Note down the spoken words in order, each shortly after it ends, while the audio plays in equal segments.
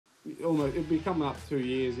almost, it'll be coming up 2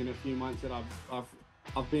 years in a few months that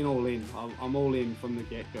I've been all in. I'm all in from the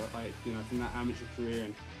get-go, like, you know, from that amateur career,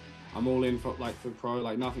 and I'm all in for pro.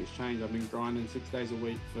 Like, nothing's changed. I've been grinding 6 days a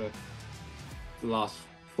week for the last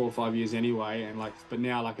 4 or 5 years anyway, and like, but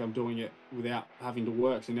now, like, I'm doing it without having to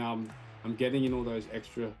work. So now I'm getting in all those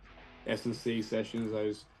extra S&C sessions,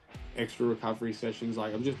 those extra recovery sessions.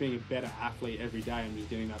 Like, I'm just being a better athlete every day. I'm just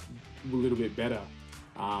getting that a little bit better.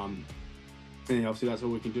 And obviously that's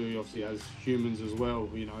all we can do, obviously, as humans as well,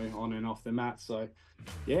 you know, on and off the mat. So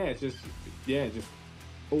yeah, it's just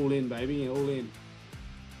all in, baby, all in.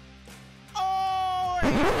 Oh!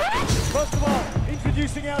 First of all,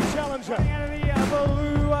 introducing our challenger. Coming out of the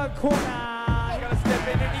blue corner. He's going to step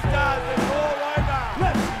in, and he does. It's all over.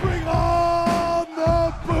 Let's bring on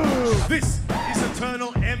the boom. This is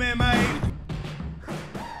Eternal MMA.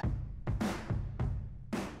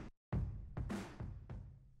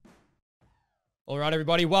 All right,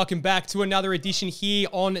 everybody, welcome back to another edition here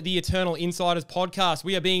on the Eternal Insiders Podcast.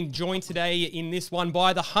 We are being joined today in this one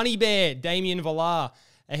by the Honey Bear, Damian Volar,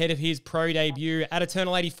 ahead of his pro debut at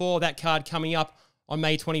Eternal 84. That card coming up on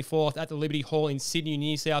May 24th at the Liberty Hall in Sydney,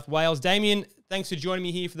 New South Wales. Damian, thanks for joining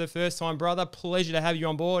me here for the first time, brother. Pleasure to have you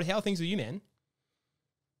on board. How are things with you, man?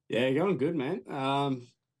 Yeah, going good, man.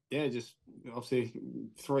 Yeah, just obviously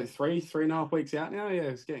three and a half weeks out now. Yeah,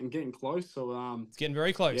 it's getting close. So It's getting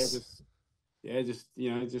very close. Just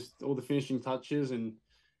you know, just all the finishing touches, and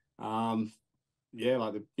yeah,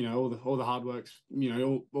 like all the hard work's, you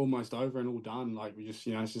know, almost over and all done. Like, we just,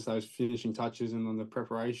 you know, it's just those finishing touches and on the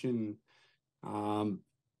preparation, and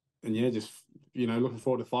yeah, just, you know, looking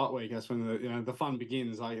forward to fight week. That's when the fun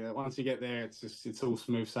begins. Like, once you get there, it's all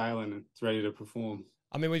smooth sailing and it's ready to perform.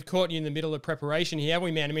 I mean, we've caught you in the middle of preparation here, haven't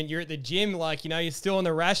we, man? I mean, you're at the gym, like, you know, you're still on the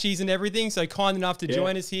rashies and everything, so kind enough to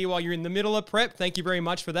join us here while you're in the middle of prep. Thank you very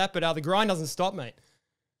much for that, but the grind doesn't stop, mate.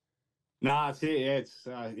 Nah, it's it. Yeah, it's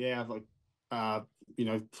like, you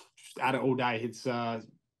know, just at it all day. It's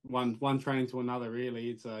one training to another,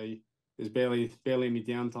 really. There's barely any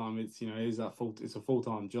downtime. It's, you know, it's a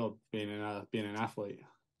full-time job being an athlete.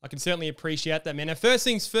 I can certainly appreciate that, man. Now, first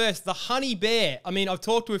things first, the Honey Bear. I mean, I've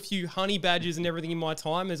talked to a few honey badgers and everything in my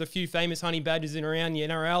time. There's a few famous honey badgers in around the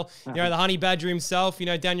NRL. You know, the honey badger himself, you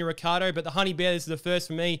know, Daniel Ricciardo, but the Honey Bear, this is the first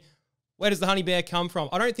for me. Where does the Honey Bear come from?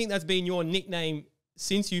 I don't think that's been your nickname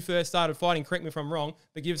since you first started fighting. Correct me if I'm wrong,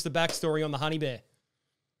 but give us the backstory on the Honey Bear.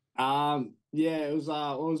 Yeah, it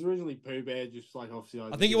was originally Pooh Bear, just like, obviously.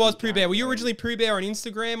 I think it was Pooh Bear. Were you originally Pooh Bear on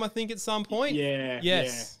Instagram, I think, at some point? Yeah.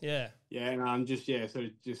 Yes. Yeah. Yeah, and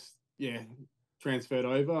transferred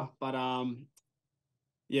over. But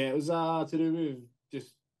yeah, it was to do with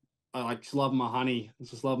just I just love my honey. I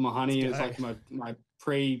just love my honey. It's like my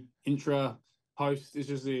pre-intra post. It's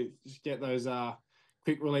just get those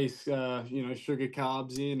quick release you know, sugar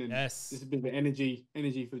carbs in, and just a bit of energy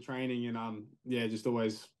for training, and yeah, just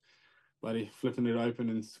always bloody flipping it open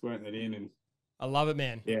and squirting it in. And I love it,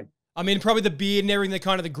 man. Yeah. I mean, probably the beard and everything, the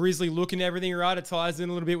kind of the grizzly look and everything, right? It ties in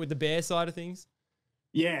a little bit with the bear side of things.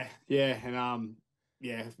 Yeah, and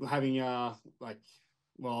yeah, having like,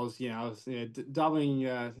 well, I was dubbing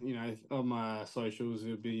you know, on my socials,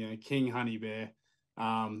 it would be, you know, King Honey Bear,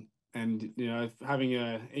 and, you know, having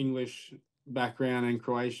a English background and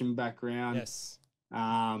Croatian background. Yes.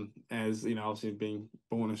 As you know, obviously being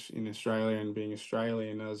born in Australia and being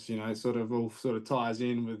Australian, as you know, it all ties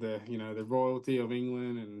in with the, you know, the royalty of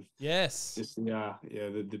England, and yes, just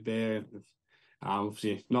the bear.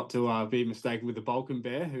 Obviously not to be mistaken with the Balkan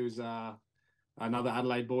Bear, who's another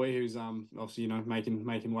Adelaide boy who's obviously, you know,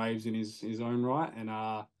 making waves in his own right, and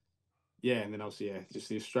yeah, and then obviously, yeah, just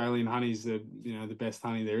the Australian honey's the best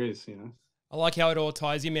honey there is, you know. I like how it all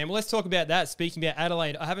ties in, man. Well, let's talk about that. Speaking about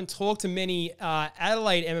Adelaide, I haven't talked to many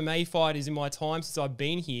Adelaide MMA fighters in my time since I've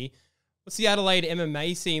been here. What's the Adelaide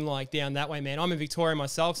MMA scene like down that way, man? I'm in Victoria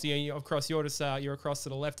myself, so you're across to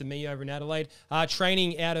the left of me over in Adelaide.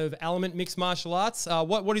 Training out of Element Mixed Martial Arts.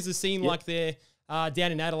 What is the scene like there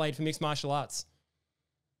down in Adelaide for mixed martial arts?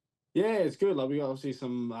 Yeah, it's good. Like, we got obviously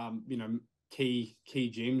some you know, key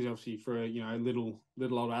gyms, obviously, for, you know, little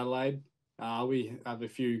old Adelaide. We have a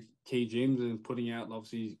few key gyms and putting out,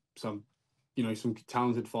 obviously, some, you know, some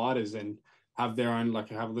talented fighters, and have their own, like,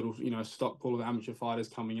 have a little, you know, stock pool of amateur fighters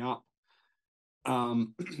coming up,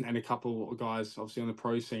 and a couple of guys obviously on the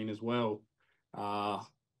pro scene as well.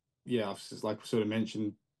 Yeah, I've just, like, sort of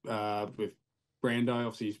mentioned with Brando,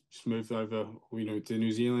 obviously he's just moved over, you know, to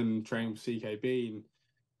New Zealand and trained with CKB,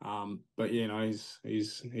 and but, you know,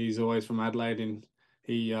 he's always from Adelaide, and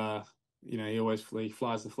he you know, he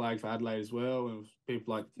flies the flag for Adelaide as well. And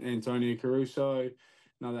people like Antonio Caruso,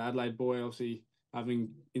 another Adelaide boy, obviously having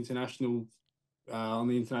international on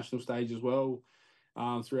the international stage as well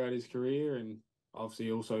throughout his career. And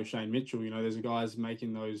obviously also Shane Mitchell, you know, there's guys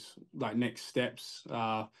making those like next steps.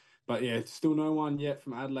 But yeah, still no one yet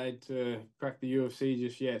from Adelaide to crack the UFC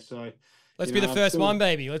just yet. So Let's be the first one,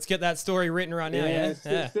 baby. Let's get that story written right now. Yeah,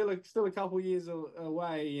 still a couple years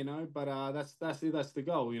away, you know. But that's the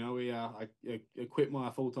goal, you know. I quit my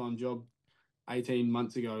full-time job 18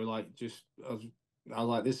 months ago. Like, I was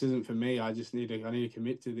like, this isn't for me. I need to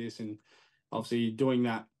commit to this, and obviously doing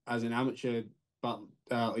that as an amateur. But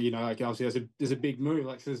you know, like obviously there's a big move.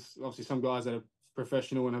 Like there's obviously some guys that are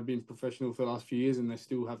professional and have been professional for the last few years, and they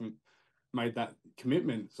still haven't made that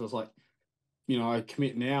commitment. So it's like, you know, I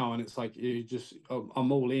commit now, and it's like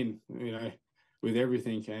I'm all in, you know, with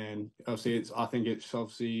everything. And obviously, I think it's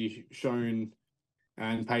obviously shown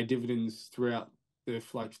and paid dividends throughout the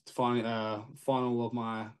final of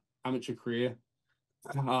my amateur career.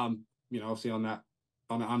 You know, obviously on an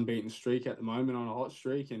unbeaten streak at the moment, on a hot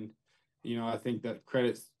streak, and you know, I think that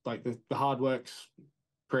credits like the hard work's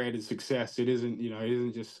created success. It isn't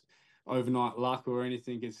just overnight luck or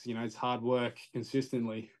anything. It's, you know, it's hard work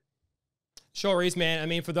consistently. Sure is, man. I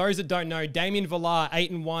mean, for those that don't know, Damian Volar,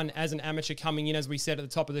 8-1 as an amateur, coming in, as we said at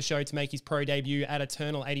the top of the show, to make his pro debut at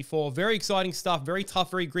Eternal 84. Very exciting stuff, very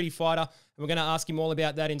tough, very gritty fighter. And we're going to ask him all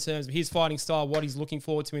about that in terms of his fighting style, what he's looking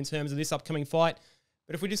forward to in terms of this upcoming fight.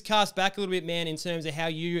 But if we just cast back a little bit, man, in terms of how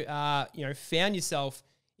you, found yourself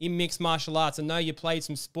in mixed martial arts. I know you played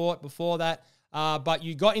some sport before that, but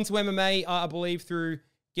you got into MMA, I believe, through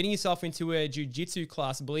getting yourself into a jiu-jitsu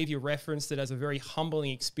class. I believe you referenced it as a very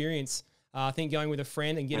humbling experience. I think going with a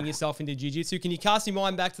friend and getting yourself into jiu-jitsu. Can you cast your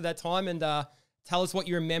mind back to that time and tell us what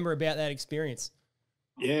you remember about that experience?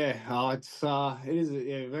 Yeah, it is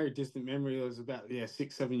a very distant memory. It was about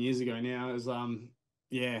 6-7 years ago now. It was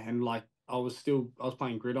and like I was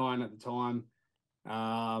playing gridiron at the time,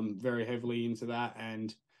 very heavily into that,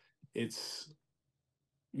 and it's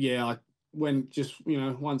I went just, you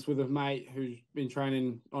know, once with a mate who's been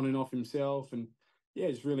training on and off himself, and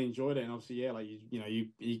just really enjoyed it. And obviously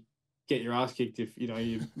you get your ass kicked if, you know,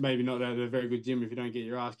 you maybe not at a very good gym if you don't get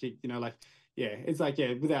your ass kicked, you know, like, it's like,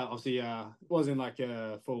 without obviously, it wasn't like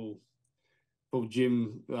a full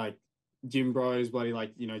gym, like gym bros, bloody,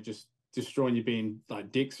 like, you know, just destroying you being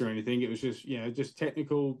like dicks or anything. It was just, just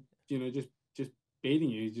technical, you know, just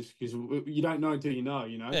beating you just because you don't know until you know,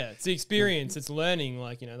 you know? Yeah, it's the experience, it's learning,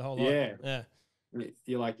 like, you know, the whole lot. Yeah.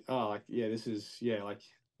 You're like, oh, like, this is,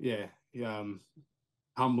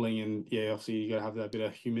 humbling, and obviously you gotta have that bit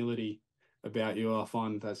of humility about you. I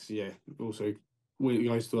find that's also when it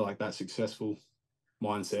goes to like that successful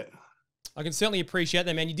mindset. I can certainly appreciate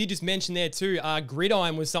that, man. You did just mention there too,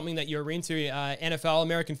 gridiron was something that you're into, NFL,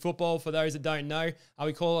 American football, for those that don't know.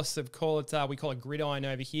 We call it gridiron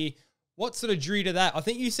over here. What sort of drew you to that? I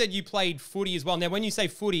think you said you played footy as well. Now, when you say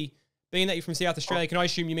footy, being that you're from South Australia, can I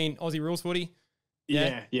assume you mean Aussie rules footy?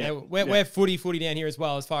 Yeah. We're footy down here as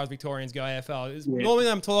well, as far as Victorians go, AFL. Normally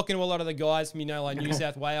I'm talking to a lot of the guys from, you know, like New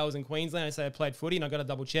South Wales and Queensland. They say they played footy, and I got to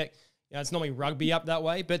double check. You know, it's normally rugby up that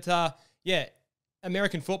way. But,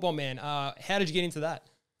 American football, man. How did you get into that?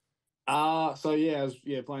 I was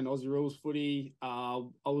playing Aussie rules footy. I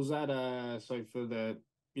was at for the,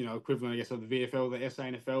 you know, equivalent, I guess, of the VFL, the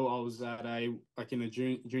SANFL. I was at in a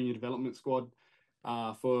junior development squad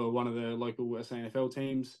for one of the local SANFL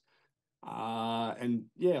teams. So I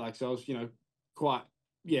was, you know, quite,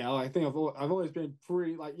 I think I've always been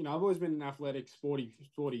pretty, like, you know, I've always been an athletic,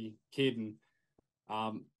 sporty kid,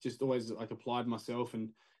 and just always like applied myself, and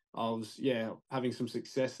I was, having some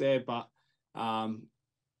success there, but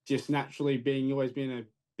just naturally always being a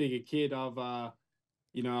bigger kid, I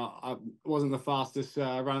wasn't the fastest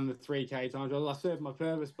running the 3K times. I served my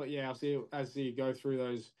purpose, but as you go through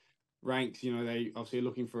those ranks, you know, they obviously are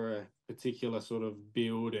looking for a particular sort of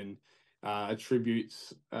build and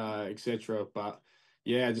attributes, etc. But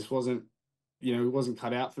it just wasn't, you know, it wasn't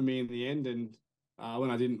cut out for me in the end. And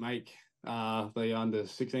when I didn't make the under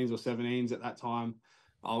 16s or 17s at that time,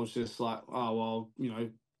 I was just like, oh well, you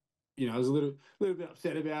know, I was a little bit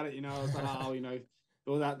upset about it. You know, I was like, oh, you know,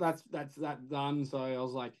 well that's that done. So I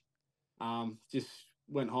was like, just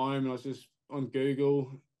went home, and I was just on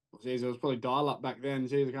Google. Jeez, it was probably dial-up back then.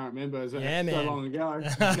 Jeez, I can't remember. It was so long ago.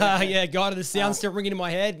 God, the sound still ringing in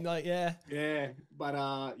my head. Like, but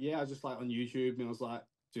I was just like on YouTube, and I was like,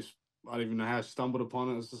 I don't even know how I stumbled upon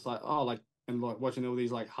it. It was just like, and like watching all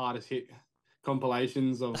these like hardest hit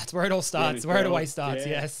compilations of. That's where it all starts. Where it always starts.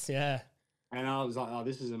 Yes, yeah. And I was like, oh,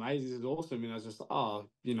 this is amazing. This is awesome. And I was just,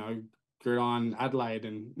 you know, gridiron Adelaide,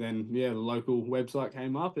 and then the local website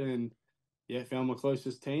came up, and found my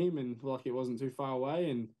closest team, and like it wasn't too far away,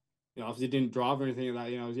 and you know, obviously didn't drive or anything like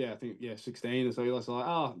that. You know, I was, I think 16 or so. I was like,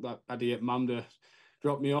 oh, I had to get mum to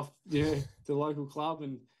drop me off, to the local club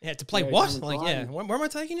and Yeah, to play come what? and Like, try. yeah, where am I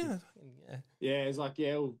taking you? Yeah. It's like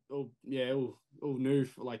all new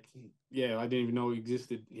for like I didn't even know it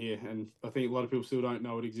existed here, and I think a lot of people still don't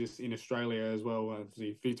know it exists in Australia as well.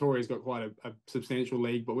 Obviously, Victoria's got quite a substantial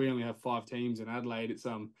league, but we only have 5 teams in Adelaide. It's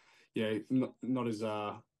not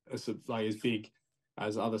as big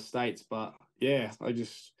as other states, but I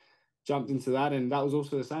just jumped into that, and that was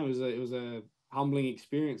also the same. It was a humbling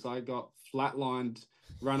experience. I got flatlined,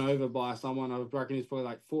 run over by someone. I was broken. He's probably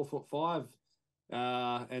like 4'5",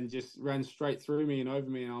 and just ran straight through me and over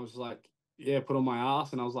me. And I was like, put on my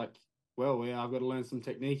ass. And I was like, well, I've got to learn some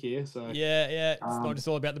technique here. So It's not just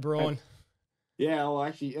all about the brawn. Well,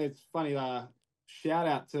 actually, it's funny. Shout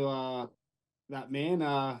out to that man.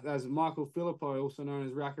 That's Michael Philippo, also known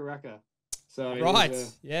as Raka Raka. So Right.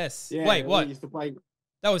 Yes. Yeah, Wait, what? We used to play.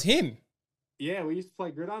 That was him. Yeah, we used to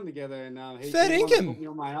play gridiron together, and he Fair put dinkum. me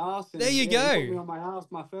on my ass. And, There you He go. put me on my ass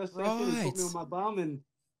my first session. He put me on my bum, and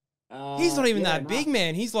He's not even yeah, that big,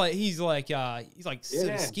 man. He's sort Yeah.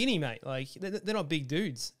 of skinny, mate. Like they're not big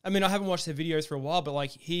dudes. I mean, I haven't watched their videos for a while, but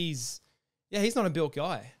like he's not a built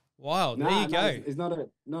guy. Wild. There you go. He's not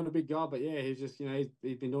a big guy, but he's just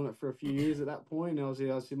he's been doing it for a few years at that point. And I was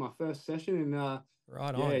in my first session, and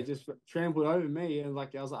Right on. he just trampled over me, and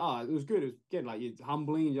like I was like, oh, it was good. It was again like you're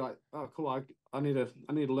humbling, and you're like, oh, cool. I need to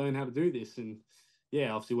learn how to do this, and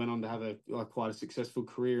obviously went on to have quite a successful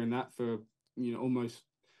career in that for almost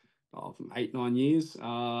 8-9 years.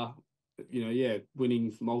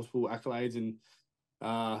 Winning multiple accolades and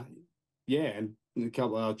and a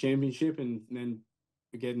couple of championship, and then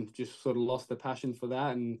again just sort of lost the passion for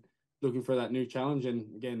that and looking for that new challenge.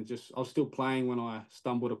 And again, I was still playing when I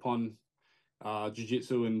stumbled upon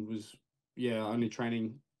jiu-jitsu and was only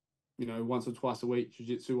training once or twice a week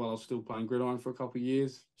jiu-jitsu while I was still playing gridiron for a couple of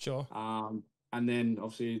years. Sure. And then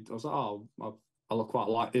obviously I was like, oh, I quite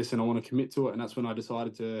like this and I want to commit to it. And that's when I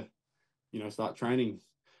decided to start training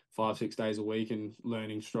 5-6 days a week and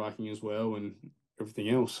learning striking as well and everything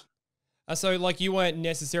else. So like you weren't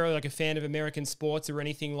necessarily like a fan of American sports or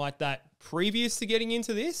anything like that previous to getting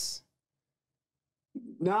into this?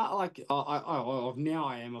 No, like I now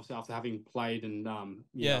I am, obviously, after having played and I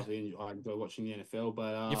enjoy watching the NFL.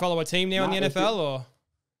 But you follow a team now in the NFL or?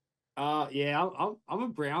 I'm a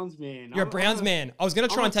Browns man. You're a Browns man. I was gonna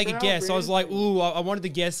try and take a guess. I was like, ooh, I wanted to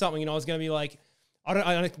guess something, and I was gonna be like, I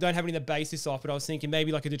don't have any of the basis off, but I was thinking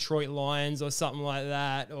maybe like a Detroit Lions or something like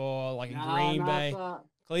that, or like a Green Bay,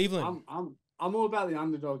 Cleveland. I'm all about the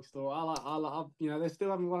underdog story. I like they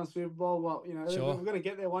still haven't won a Super Bowl. Well, Sure. we're gonna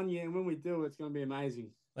get there one year, and when we do, it's gonna be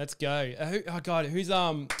amazing. Let's go. Who's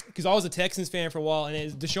because I was a Texans fan for a while, and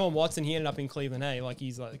it's Deshaun Watson. He ended up in Cleveland, like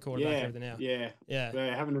he's like the quarterback over there now.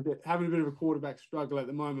 Yeah. Having a bit of a quarterback struggle at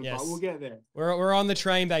the moment, Yes. but we'll get there. We're on the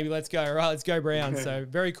train, baby. Let's go. All right, let's go Browns. So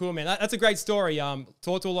very cool, man. That's a great story.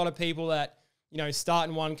 Talk to a lot of people that start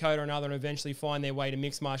in one code or another and eventually find their way to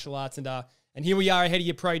mixed martial arts, and here we are ahead of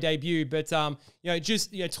your pro debut. But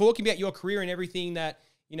talking about your career and everything that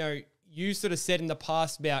you sort of said in the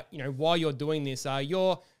past about why you're doing this.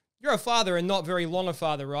 You're a father and not very long a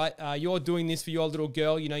father, right? You're doing this for your little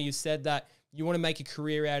girl. You said that you want to make a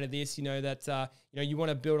career out of this. That you want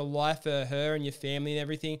to build a life for her and your family and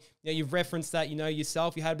everything. You've referenced that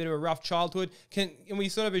yourself. You had a bit of a rough childhood. Can we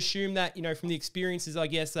sort of assume that from the experiences, I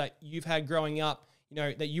guess, that you've had growing up,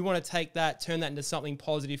 that you want to take that, turn that into something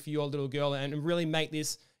positive for your little girl and really make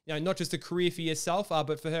this not just a career for yourself,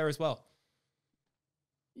 but for her as well.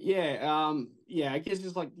 I guess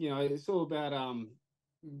it's like it's all about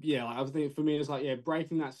I think for me it's like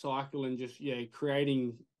breaking that cycle and just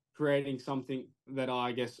creating something that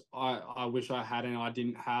I guess I wish I had and I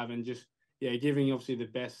didn't have, and just giving obviously the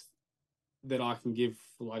best that I can give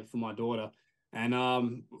for my daughter.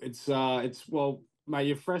 And it's well, mate,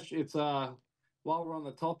 you're fresh. It's while we're on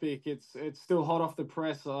the topic, it's still hot off the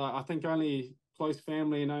press. I think only close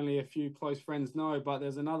family and only a few close friends know, but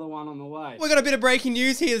there's another one on the way. We got a bit of breaking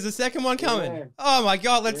news here. There's a second one coming. Yeah. Oh my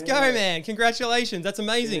God, let's go, man. Congratulations. That's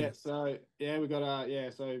amazing. We got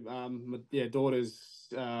my daughter's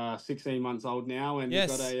 16 months old now, and yes.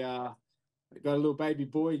 we've got a little baby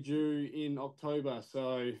boy due in October.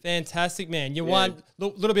 So fantastic, man. You won.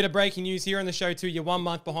 Little bit of breaking news here on the show too. You're 1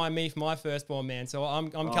 month behind me for my firstborn, man. So I'm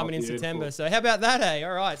coming in September. So how about that, hey?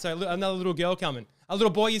 All right. So another little girl coming. A little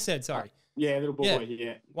boy, you said, sorry. Yeah, little boy.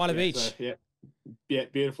 Yeah. One of each. So,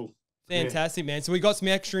 beautiful. Fantastic, man. So we got some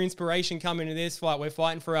extra inspiration coming to this fight. We're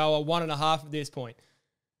fighting for our 1.5 at this point.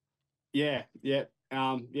 Yeah. So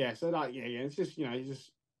that, it's just,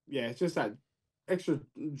 it's just that extra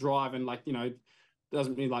drive and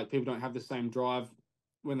doesn't mean like people don't have the same drive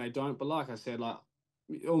when they don't. But like I said, like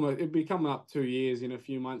almost it'd be coming up 2 years in a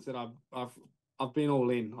few months that I've been all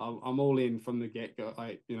in. I'm all in from the get go,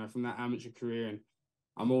 like from that amateur career, and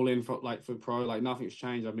I'm all in for pro. Like nothing's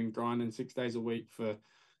changed. I've been grinding 6 days a week for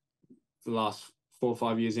the last 4 or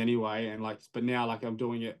 5 years anyway, and but now like I'm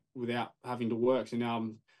doing it without having to work. So now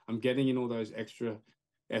I'm getting in all those extra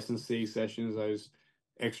S&C sessions, those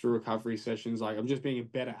extra recovery sessions. Like I'm just being a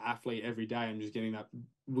better athlete every day. I'm just getting that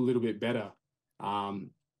a little bit better. And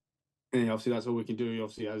obviously that's all we can do,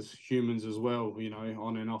 obviously as humans as well,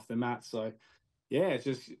 on and off the mat. So yeah, it's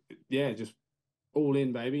just all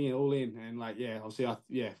in, baby, all in. And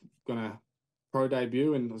obviously gonna pro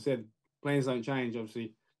debut, and I said plans don't change.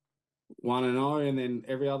 Obviously 1-0, and then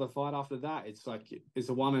every other fight after that, it's a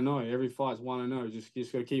 1-0. Every fight's 1-0.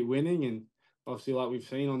 Just gotta keep winning, and obviously like we've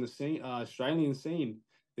seen on the scene, Australian scene,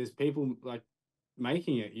 there's people like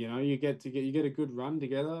making it. You get a good run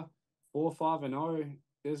together, 4-5-0.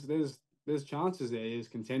 There's chances there. There's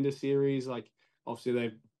contender series. Like obviously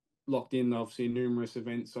they've locked in numerous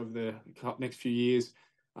events over the next few years,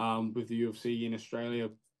 with the UFC in Australia,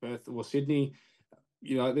 Perth or Sydney.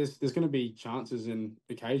 There's going to be chances and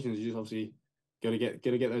occasions. You just obviously got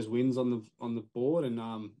to get those wins on the board,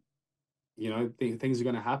 and things are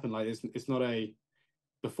going to happen. Like it's not a.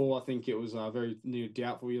 Before I think it was very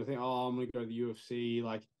doubtful. You think, oh, I'm going to go to the UFC.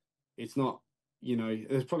 Like it's not.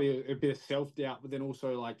 There's probably a bit of self-doubt, but then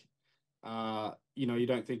also like, you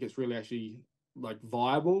don't think it's really actually like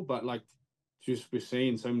viable, but like just we're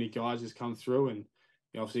seeing so many guys just come through, and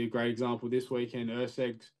obviously a great example this weekend,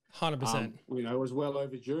 Urseg's 100%. Was well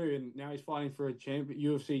overdue, and now he's fighting for a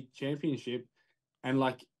UFC championship, and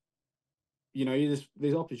like,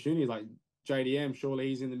 there's opportunities like JDM. Surely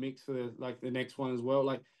he's in the mix for the next one as well.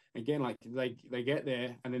 Like again, like they get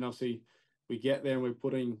there, and then obviously we get there and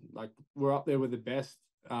we're up there with the best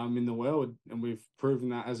in the world, and we've proven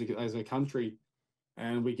that as a country.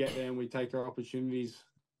 And we get there and we take our opportunities.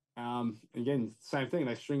 Again, same thing.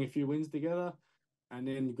 They string a few wins together, and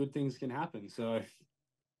then good things can happen. So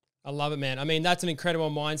I love it, man. I mean, that's an incredible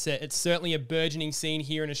mindset. It's certainly a burgeoning scene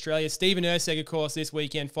here in Australia. Stephen Urseg, of course, this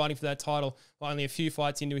weekend fighting for that title, only a few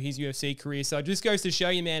fights into his UFC career. So it just goes to show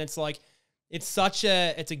you, man, it's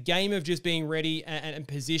a game of just being ready and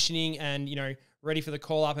positioning and, ready for the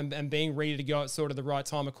call up and being ready to go at sort of the right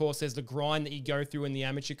time. Of course, there's the grind that you go through in the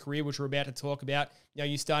amateur career, which we're about to talk about.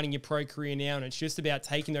 You're starting your pro career now, and it's just about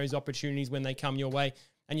taking those opportunities when they come your way.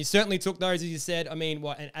 And you certainly took those, as you said. I mean,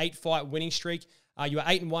 an 8-fight winning streak. You were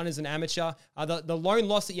 8-1 as an amateur. The lone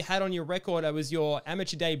loss that you had on your record was your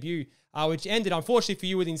amateur debut, which ended, unfortunately for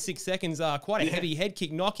you, within 6 seconds. Quite a heavy head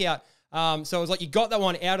kick knockout. So it was like you got that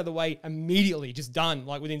one out of the way immediately, just done,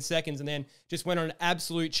 like within seconds, and then just went on an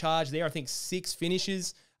absolute charge there. I think 6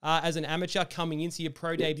 finishes as an amateur coming into your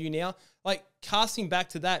pro debut now. Like, casting back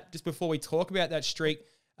to that, just before we talk about that streak,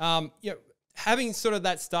 having sort of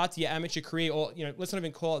that start to your amateur career, or, let's not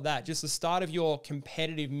even call it that, just the start of your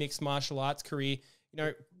competitive mixed martial arts career,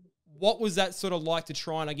 what was that sort of like to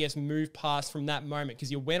try and, I guess, move past from that moment?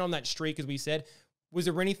 Because you went on that streak, as we said. Was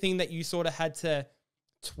there anything that you sort of had to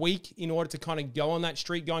tweak in order to kind of go on that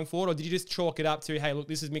streak going forward? Or did you just chalk it up to, hey, look,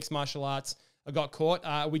 this is mixed martial arts, I got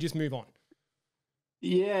caught, we just move on?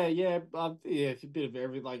 Yeah, it's a bit of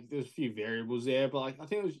everything. Like, there's a few variables there, but I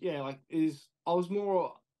think it was, I was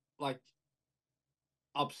more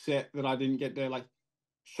upset that I didn't get to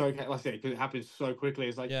showcase, like I said, because it happened so quickly.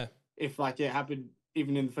 It's if it happened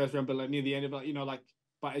even in the first round, but near the end of it,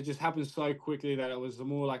 but it just happened so quickly that it was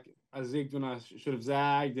more I zigged when I should have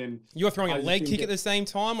zagged. And you were throwing a leg kick at the same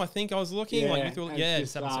time, I think I was looking. It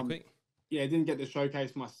just happened so quick. I didn't get to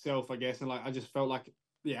showcase myself, I guess, and I just felt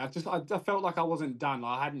I felt like I wasn't done.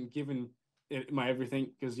 I hadn't given it my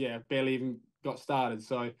everything because barely even got started.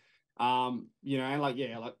 So, a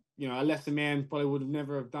lesser man probably would have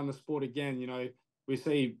never have done the sport again. We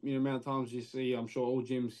see, amount of times you see, I'm sure all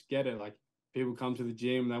gyms get it. Like, people come to the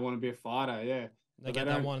gym, they want to be a fighter, They get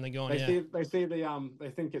that one and they go on, They see they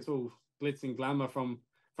think it's all glitz and glamour from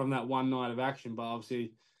that one night of action, but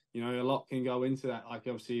obviously, a lot can go into that. Like,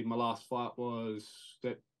 obviously, my last fight was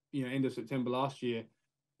end of September last year.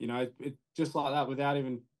 It just like that, without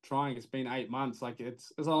even trying. It's been 8 months. Like,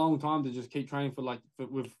 it's a long time to just keep training for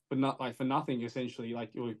nothing, essentially.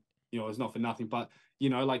 Like, it's not for nothing, but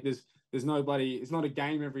there's nobody. It's not a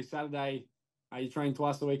game every Saturday. You train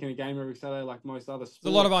twice a week in a game every Saturday, like most other sports.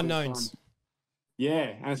 There's a lot of unknowns.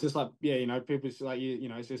 And it's just people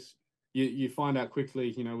it's just you find out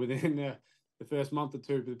quickly, within the first month or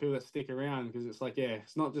two, the people that stick around, because it's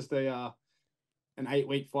it's not just an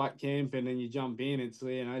 8-week fight camp, and then you jump in. It's,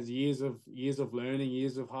 you know, it's years of learning,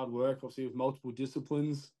 years of hard work, obviously with multiple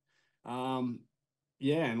disciplines.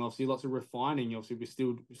 Yeah, and obviously lots of refining. Obviously, we're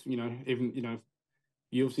still, you know, even, you know,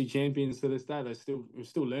 UFC champions to this day, we're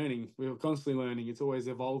still learning. We're constantly learning. It's always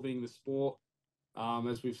evolving. The sport,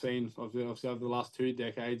 as we've seen obviously over the last 2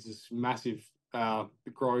 decades, is massive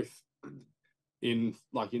growth in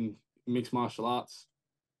mixed martial arts,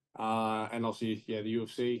 and obviously the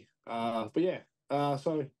UFC. But yeah,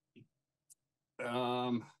 sorry,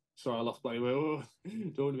 I lost bloody where we were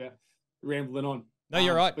talking about, rambling on. No,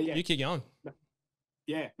 you're right. But yeah, you keep going.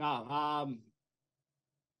 Yeah, no,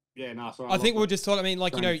 sorry. I think we'll just talk. I mean,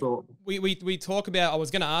 like, you know, thought. we talk about. I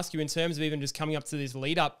was going to ask you in terms of even just coming up to this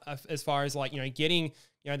lead up, as far as like, you know, getting,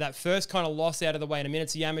 you know, that first kind of loss out of the way. And I mean,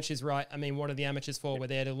 it's the amateurs, right? I mean, what are the amateurs for? We're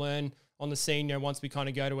there to learn on the scene. You know, once we kind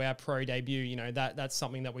of go to our pro debut, you know, that's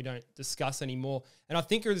something that we don't discuss anymore. And I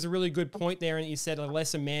think there's a really good point there. And you said a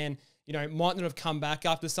lesser man, you know, might not have come back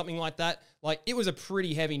after something like that. Like, it was a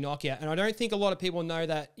pretty heavy knockout. And I don't think a lot of people know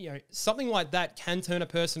that, you know, something like that can turn a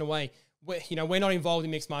person away. We're not involved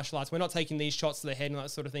in mixed martial arts. We're not taking these shots to the head and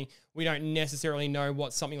that sort of thing. We don't necessarily know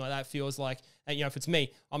what something like that feels like. And, you know, if it's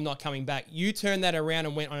me, I'm not coming back. You turned that around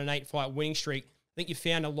and went on an 8-fight winning streak. I think you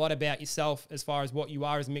found a lot about yourself as far as what you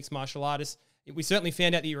are as a mixed martial artist. We certainly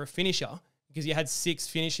found out that you're a finisher because you had 6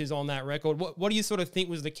 finishes on that record. What do you sort of think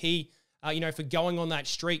was the key, you know, for going on that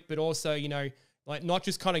streak, but also, you know, like not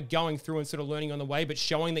just kind of going through and sort of learning on the way, but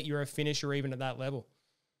showing that you're a finisher even at that level?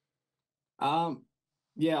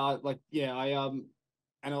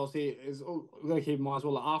 And obviously, we've got to keep in mind as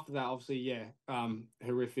well, after that, obviously,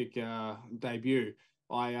 horrific debut.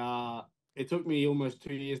 It took me almost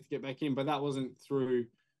 2 years to get back in, but that wasn't through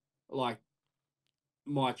like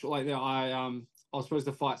much. Like, I was supposed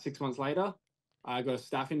to fight 6 months later. I got a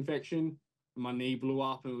staph infection. My knee blew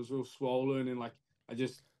up and it was real swollen, and like I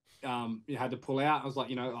just had to pull out. I was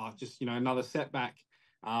like, another setback.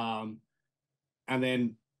 And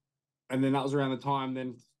then that was around the time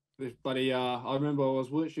then this buddy, I remember I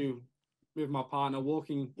was literally with my partner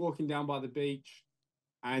walking down by the beach,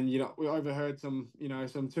 and, you know, we overheard some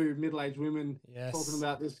 2 middle-aged women talking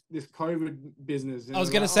about this COVID business. And I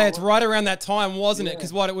was going to say, it's right around that time, wasn't it?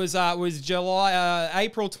 Because it was July,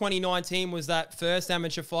 April 2019 was that first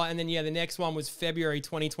amateur fight, and then the next one was February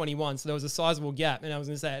 2021. So there was a sizable gap, and I was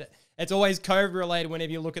going to say, it's always COVID related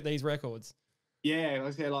whenever you look at these records. Yeah,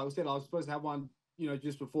 like I said, I was supposed to have one, you know,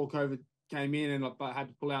 just before COVID came in, and but I had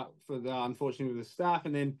to pull out for unfortunately with the staff,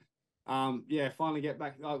 and then finally get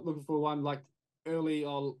back looking for one like early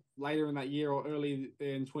or later in that year or early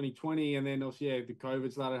in 2020, and then obviously the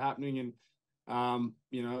COVID started happening, and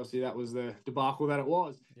obviously that was the debacle that it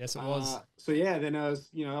was. Yes, it was. Then it was,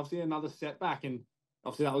 you know, obviously another setback, and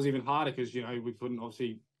obviously that was even harder because, you know,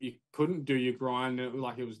 you couldn't do your grind. It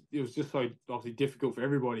was just so obviously difficult for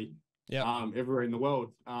everybody. Yeah. Everywhere in the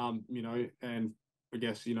world. And I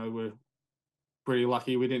guess, you know, we're pretty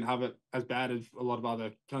lucky we didn't have it as bad as a lot of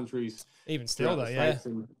other countries. Even still though, States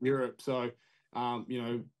and Europe. So,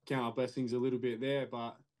 count our blessings a little bit there,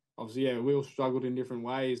 but obviously, we all struggled in different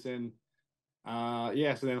ways. And,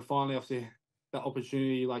 so then finally, obviously, that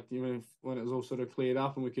opportunity, like, you know, when it was all sort of cleared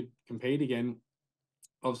up and we could compete again,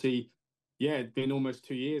 obviously, it'd been almost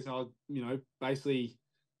 2 years. I, you know, basically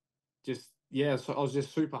just, so I was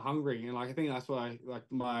just super hungry. And, like, I think that's why,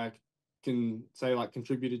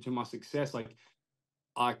 contributed to my success.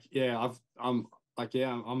 I'm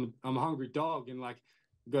a hungry dog, and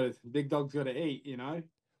big dog's got to eat, you know.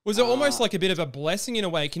 Was it almost like a bit of a blessing in a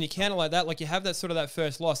way? Can you counter like that? Like, you have that sort of that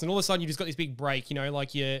first loss, and all of a sudden you just got this big break, you know,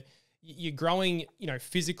 like you're growing, you know,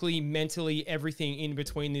 physically, mentally, everything in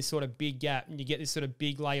between this sort of big gap, and you get this sort of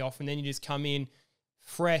big layoff, and then you just come in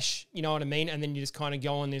fresh, you know what I mean? And then you just kind of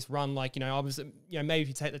go on this run, like, you know, obviously, you know, maybe if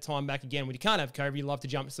you take the time back again, when you can't have COVID, you love to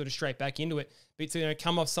jump sort of straight back into it. But to, you know,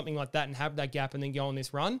 come off something like that and have that gap and then go on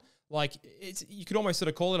this run, like, you could almost sort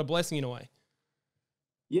of call it a blessing in a way.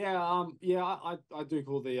 I do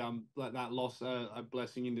call the that loss a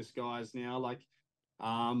blessing in disguise now. Like,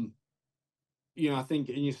 you know, I think,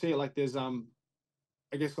 and you see it like there's I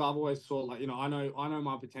guess I've always thought, like, you know, I know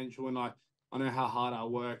my potential, and I know how hard I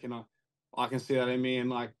work, and I can see that in me. And,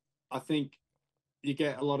 like, I think you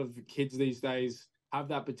get a lot of kids these days have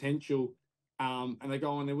that potential, and they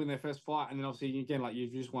go on, they win their first fight, and then obviously again, like,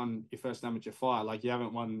 you've just won your first amateur fight, like you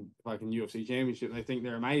haven't won like a UFC championship. They think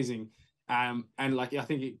they're amazing. And like, I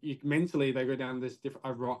think mentally they go down this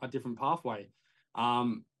a different pathway.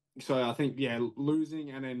 So I think,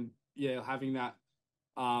 losing and then, having that,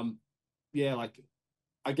 like,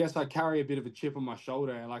 I guess I carry a bit of a chip on my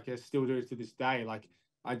shoulder, and like I still do to this day. Like,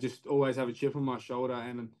 I just always have a chip on my shoulder,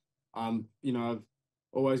 and You know, I've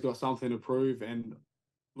always got something to prove, and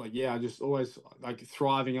like, yeah, I just always like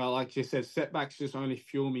thriving. I like you said, setbacks just only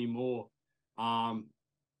fuel me more. Um,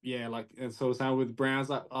 yeah, like, and so same with Browns.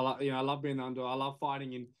 Like, I love being under. I love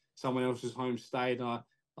fighting in someone else's home state. And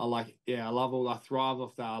I like, yeah, I thrive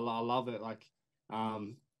off that. I love it. Like,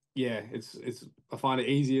 yeah, it's. I find it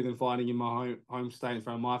easier than fighting in my home state in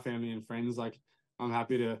front of my family and friends. Like, I'm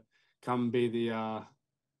happy to come and be the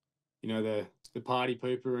party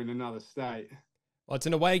pooper in another state. Well, it's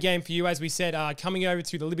an away game for you, as we said, coming over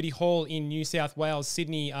to the Liberty Hall in New South Wales,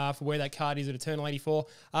 Sydney, for where that card is at Eternal 84.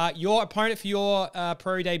 Your opponent for your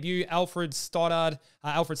pro debut, Alfred Stoddard,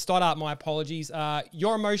 my apologies.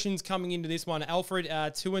 Your emotions coming into this one, Alfred,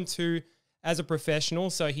 2-2 as a professional,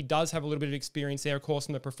 so he does have a little bit of experience there, of course,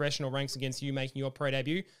 in the professional ranks against you making your pro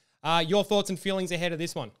debut. Your thoughts and feelings ahead of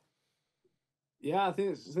this one? Yeah, I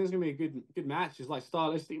think it's going to be a good match. It's like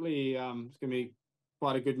stylistically, it's going to be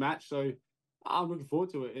quite a good match. So I'm looking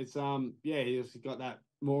forward to it. It's yeah, he's got that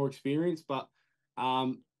more experience, but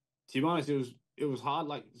to be honest, it was hard.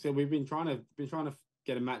 Like I said, we've been trying to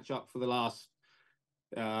get a match up for the last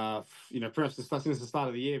perhaps since the start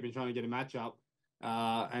of the year, been trying to get a match up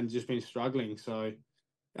and just been struggling. So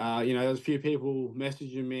there's a few people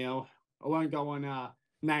messaging me. I won't go on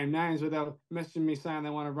name names, but they're messaging me saying they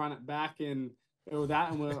want to run it back and all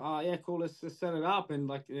that, and we're yeah, cool, let's set it up, and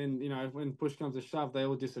when push comes to shove, they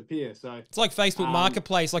all disappear. So it's like Facebook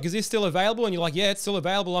Marketplace. Like, is this still available? And you're like, yeah, it's still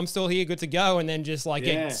available. I'm still here, good to go. And then just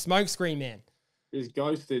like smoke screen, man. He's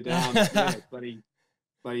ghosted. Yeah, but he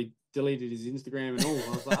deleted his Instagram and all. I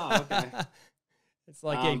was like, oh, okay. It's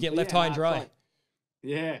like get left high and dry. Like,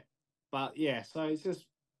 yeah, but yeah, so it's just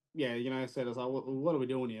I said, I was like, what are we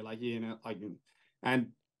doing here? Like, and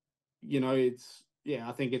it's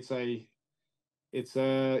I think it's a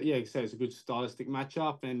good stylistic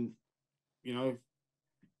matchup, and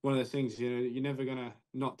one of those things, you're never gonna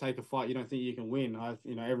not take a fight you don't think you can win.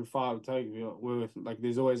 Every fight we take,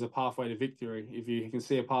 there's always a pathway to victory. If you can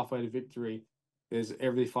see a pathway to victory,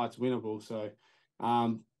 every fight's winnable. So,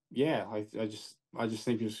 I just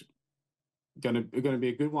think it's gonna be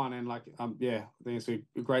a good one, and I think it's a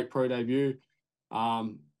great pro debut.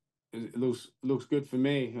 It looks good for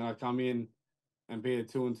me. I come in and be a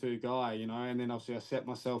 2-2 guy, and then obviously I set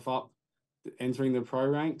myself up entering the pro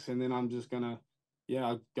ranks, and then I'm just gonna,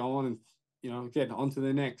 go on and get onto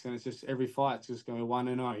the next, and it's just every fight's just going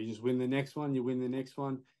 1-0. You just win the next one, you win the next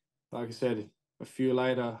one. Like I said, a few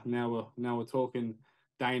later, now we're talking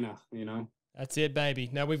Dana, That's it, baby.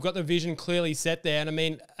 Now, we've got the vision clearly set there. And I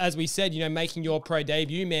mean, as we said, making your pro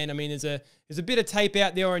debut, man, I mean, there's a bit of tape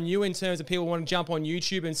out there on you in terms of people want to jump on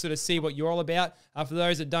YouTube and sort of see what you're all about. For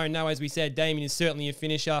those that don't know, as we said, Damian is certainly a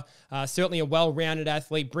finisher, certainly a well-rounded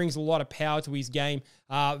athlete, brings a lot of power to his game.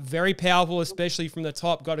 Very powerful, especially from the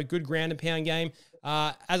top, got a good ground and pound game.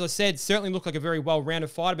 As I said, certainly looked like a very well-rounded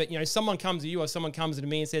fighter, but, someone comes to you or someone comes to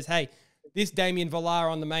me and says, hey, this Damian Volar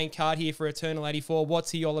on the main card here for Eternal 84,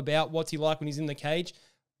 what's he all about? What's he like when he's in the cage?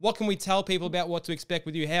 What can we tell people about what to expect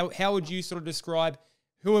with you? How would you sort of describe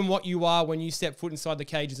who and what you are when you step foot inside the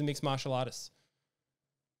cage as a mixed martial artist?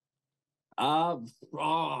 I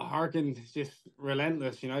reckon just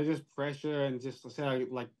relentless, just pressure, and just a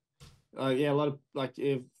lot of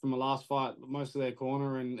from the last fight, most of their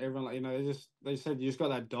corner and everyone, they said you just got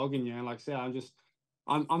that dog in you, and like I said,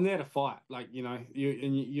 I'm there to fight. Like, you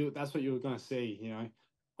that's what you were gonna see.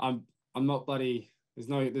 I'm not bloody.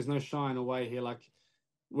 There's no shying away here. Like,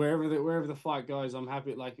 wherever the fight goes, I'm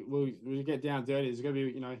happy. Like, we'll get down dirty. It's gonna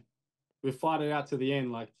be we fight it out to the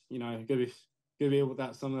end. Like, gonna be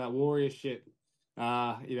with some of that warrior shit.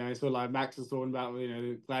 It's sort of like Max is talking about.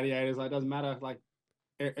 The gladiators. Like, it doesn't matter. Like,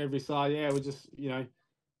 every side. Yeah, we just it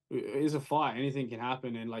is a fight. Anything can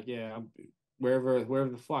happen, and wherever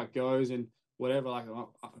the fight goes and whatever, like,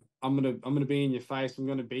 I'm gonna be in your face. I'm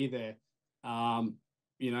gonna be there, and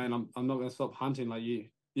I'm not gonna stop hunting. Like, you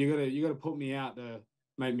gotta put me out to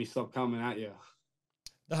make me stop coming at you.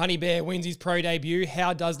 The Honey Bear wins his pro debut.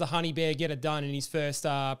 How does the Honey Bear get it done in his first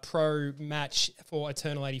pro match for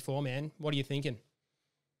Eternal 84, man? What are you thinking?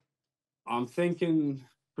 I'm predicting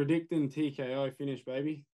TKO finish,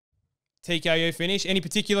 baby. TKO finish. Any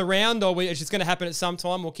particular round, or it's just going to happen at some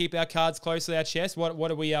time? We'll keep our cards close to our chest. What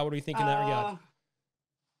do we think in that regard?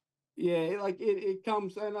 Yeah, like it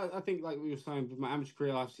comes, and I think, like we were saying, with my amateur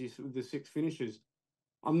career, obviously with the 6 finishes,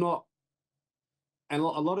 I'm not, and a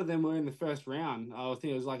lot of them were in the first round. I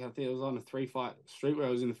think it was on a 3-fight streak where I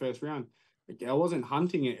was in the first round. I wasn't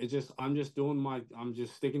hunting it. It's just I'm just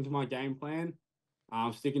sticking to my game plan.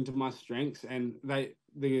 I'm sticking to my strengths, and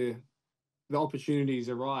the opportunities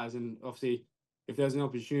arise, and obviously if there's an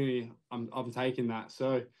opportunity, I'm taking that.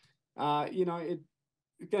 So You know,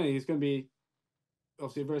 he's going to be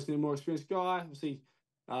obviously a very more experienced guy. Obviously,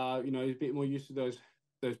 you know, he's a bit more used to those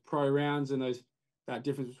pro rounds and that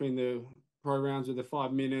difference between the pro rounds with the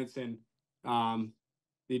 5 minutes and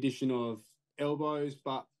the addition of elbows.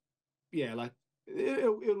 But yeah, like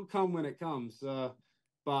it'll come when it comes.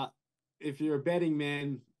 But if you're a betting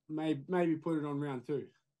man, maybe put it on round 2.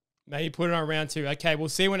 Maybe put it on round 2. Okay, we'll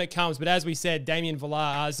see when it comes. But as we said, Damian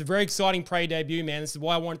Volar, it's a very exciting debut, man. This is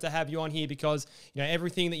why I wanted to have you on here because, you know,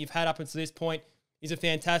 everything that you've had up until this point is a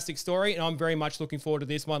fantastic story, and I'm very much looking forward to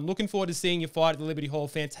this one. Looking forward to seeing you fight at the Liberty Hall.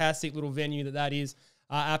 Fantastic little venue that is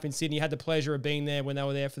up in Sydney. Had the pleasure of being there when they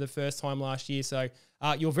were there for the first time last year. So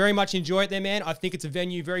you'll very much enjoy it there, man. I think it's a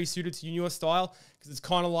venue very suited to your style because it's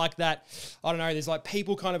kind of like that, I don't know, there's like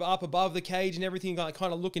people kind of up above the cage and everything, like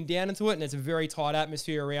kind of looking down into it, and it's a very tight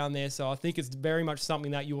atmosphere around there. So I think it's very much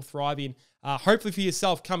something that you'll thrive in. Hopefully for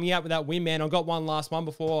yourself, coming out with that win, man. I've got one last one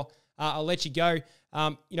before I'll let you go.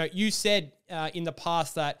 You know, you said in the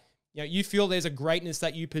past that, you know, you feel there's a greatness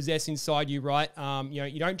that you possess inside you, right? You know,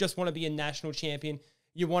 you don't just want to be a national champion.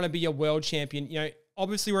 You want to be a world champion. You know,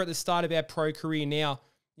 obviously we're at the start of our pro career now,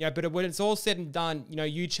 you know, but when it's all said and done, you know,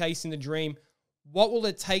 you chasing the dream, what will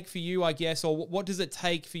it take for you, I guess, or what does it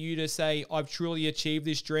take for you to say, I've truly achieved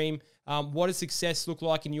this dream? What does success look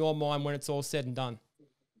like in your mind when it's all said and done?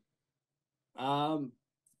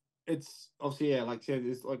 It's obviously, yeah, like I said,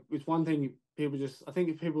 it's one thing I think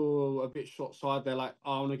if people are a bit short-sighted, they're like,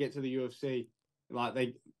 oh, I want to get to the UFC. Like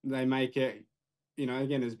they make it, you know,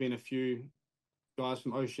 again, there's been a few guys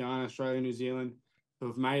from Oceania, Australia, New Zealand who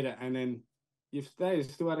have made it, and then they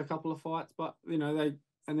still had a couple of fights, but you know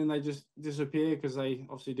they just disappear because they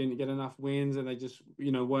obviously didn't get enough wins and they just,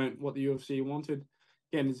 you know, weren't what the UFC wanted.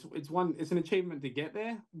 Again, it's an achievement to get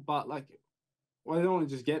there, but like, well, I don't want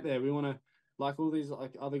to just get there. We want to, like all these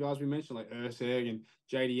like other guys we mentioned, like Urseg and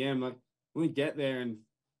JDM, like we get there and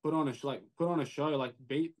put on a show, like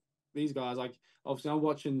beat these guys. Like obviously I'm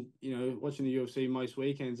watching the UFC most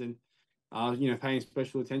weekends and you know, paying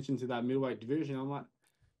special attention to that middleweight division. I'm like,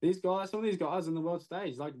 some of these guys on the world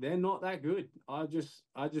stage, like they're not that good. I just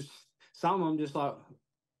some of them just like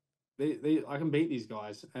I can beat these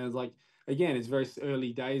guys. And it's like, again, it's very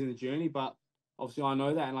early days in the journey, but obviously I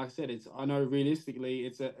know that. And like I said, I know realistically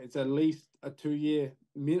it's at least a 2-year,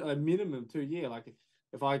 a minimum 2-year. Like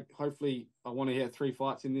if I want to hit 3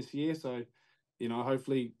 fights in this year. So, you know,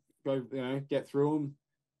 hopefully get through them,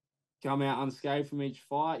 come out unscathed from each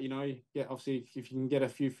fight. You know, obviously if you can get a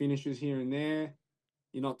few finishes here and there,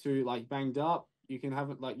 you're not too like banged up, you can have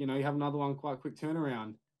it, like, you know, you have another one quite quick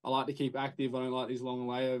turnaround. I like to keep active. I don't like these long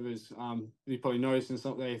layovers. You probably noticed in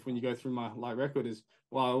something when you go through my like record is,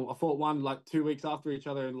 well, I fought one like 2 weeks after each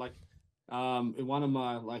other, and like in one of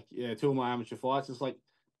my 2 of my amateur fights, it's like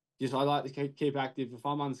just I like to keep active. If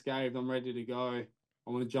I'm unscathed, I'm ready to go. I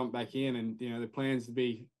want to jump back in, and you know the plan's to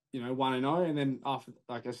be 1-0, and then after,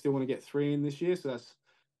 like, I still want to get 3 in this year, so that's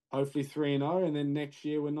hopefully 3-0, and then next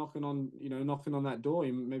year we're knocking on that door,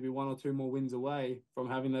 maybe 1 or 2 more wins away from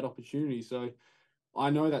having that opportunity. So I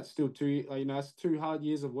know that's still that's 2 hard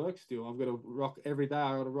years of work still. I've got to rock every day.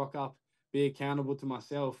 I got to rock up, be accountable to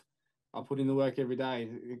myself. I put in the work every day.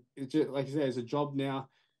 It's just, like I said, it's a job now.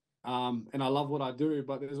 And I love what I do,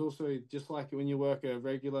 but there's also, just like when you work a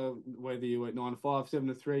regular, whether you work 9 to 5, 7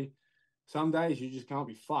 to 3, some days you just can't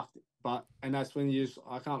be fucked. And that's when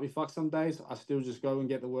I can't be fucked some days. I still just go and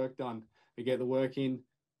get the work done. I get the work in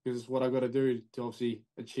because it's what I got to do to obviously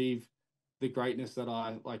achieve the greatness that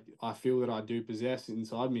I feel that I do possess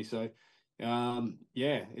inside me. So,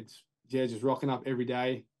 it's just rocking up every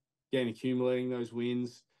day, accumulating those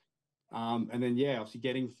wins. And then, obviously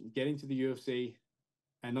getting to the UFC,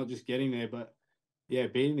 and not just getting there, but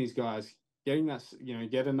beating these guys, getting that,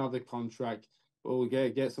 get another contract, or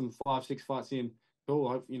get some 5-6 fights in.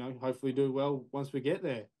 Cool. Hopefully do well once we get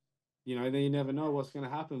there. Then you never know what's going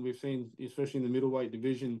to happen. We've seen, especially in the middleweight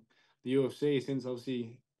division, the UFC, since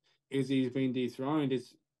obviously Izzy's been dethroned,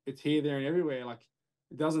 it's here, there, and everywhere. Like,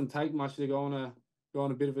 it doesn't take much to go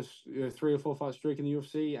on a bit of a 3 or 4 fight streak in the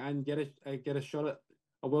UFC and get a shot at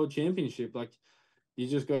a world championship. Like, you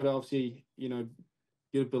just got to obviously,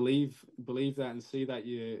 you believe that and see that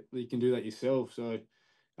you can do that yourself. So,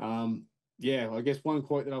 I guess one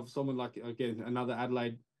quote that someone like, again, another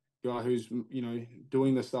Adelaide guy who's,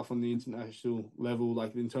 doing the stuff on the international level,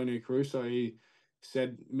 like Antonio Caruso, he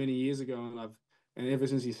said many years ago, and ever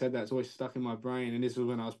since he said that, it's always stuck in my brain. And this was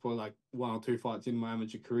when I was probably like 1 or 2 fights in my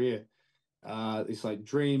amateur career. It's like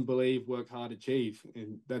dream, believe, work hard, achieve,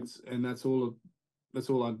 and that's all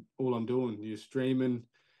I'm doing. Just dreaming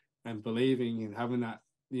and believing and having that.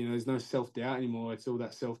 There's no self-doubt anymore. It's all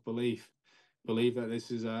that self-belief. believe that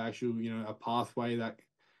this is actual, a pathway that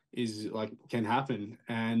is like can happen.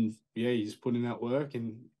 And yeah, you just put in that work,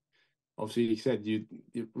 and obviously, he said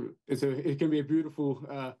it can be a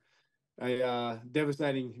beautiful,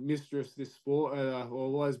 devastating mistress. This sport,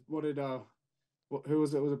 or was who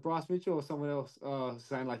was it? Was it Bryce Mitchell or someone else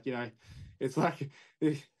saying like it's like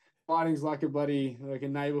fighting's like a bloody like a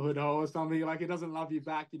neighborhood hoe or something. Like it doesn't love you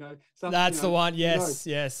back. That's the one. Yes,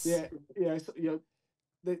 yes. Yeah. So,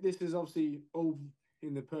 this is obviously all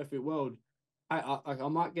in the perfect world. I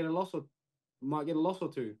might get a loss or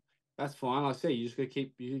two. That's fine. I see. You just got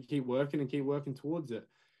to keep working and keep working towards it.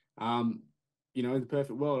 In the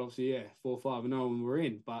perfect world, obviously, 4-5-0 and we're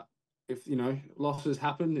in. But if losses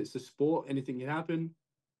happen, it's a sport. Anything can happen.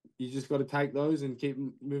 You just got to take those and keep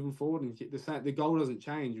moving forward and keep the same. The goal doesn't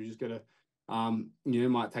change. You just got to, it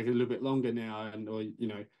might take a little bit longer now,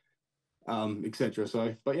 etc.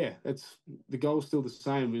 So, but yeah, the goal's still the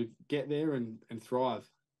same. We get there and thrive.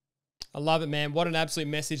 I love it, man. What an absolute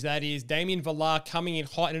message that is. Damian Volar coming in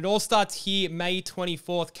hot, and it all starts here, May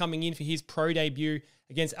 24th, coming in for his pro debut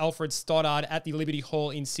against Alfred Stoddard at the Liberty Hall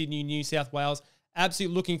in Sydney, New South Wales.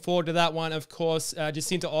 Absolutely looking forward to that one. Of course,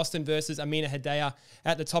 Jacinta Austin versus Amina Hedaya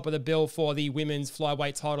at the top of the bill for the women's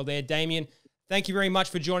flyweight title there. Damian, thank you very much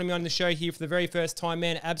for joining me on the show here for the very first time,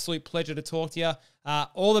 man. Absolute pleasure to talk to you.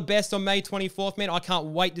 All the best on May 24th, man. I can't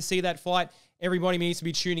wait to see that fight. Everybody needs to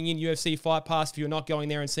be tuning in UFC Fight Pass if you're not going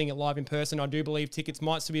there and seeing it live in person. I do believe tickets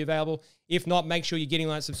might still be available. If not, make sure you're getting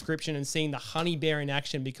that subscription and seeing the Honey Bear in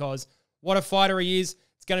action, because what a fighter he is.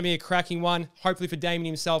 It's going to be a cracking one. Hopefully for Damian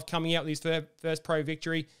himself coming out with his first pro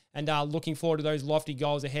victory, and looking forward to those lofty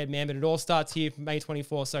goals ahead, man. But it all starts here May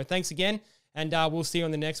 24th. So thanks again, and we'll see you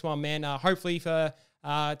on the next one, man. Hopefully for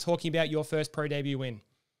talking about your first pro debut win.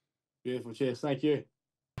 Beautiful. Cheers. Thank you.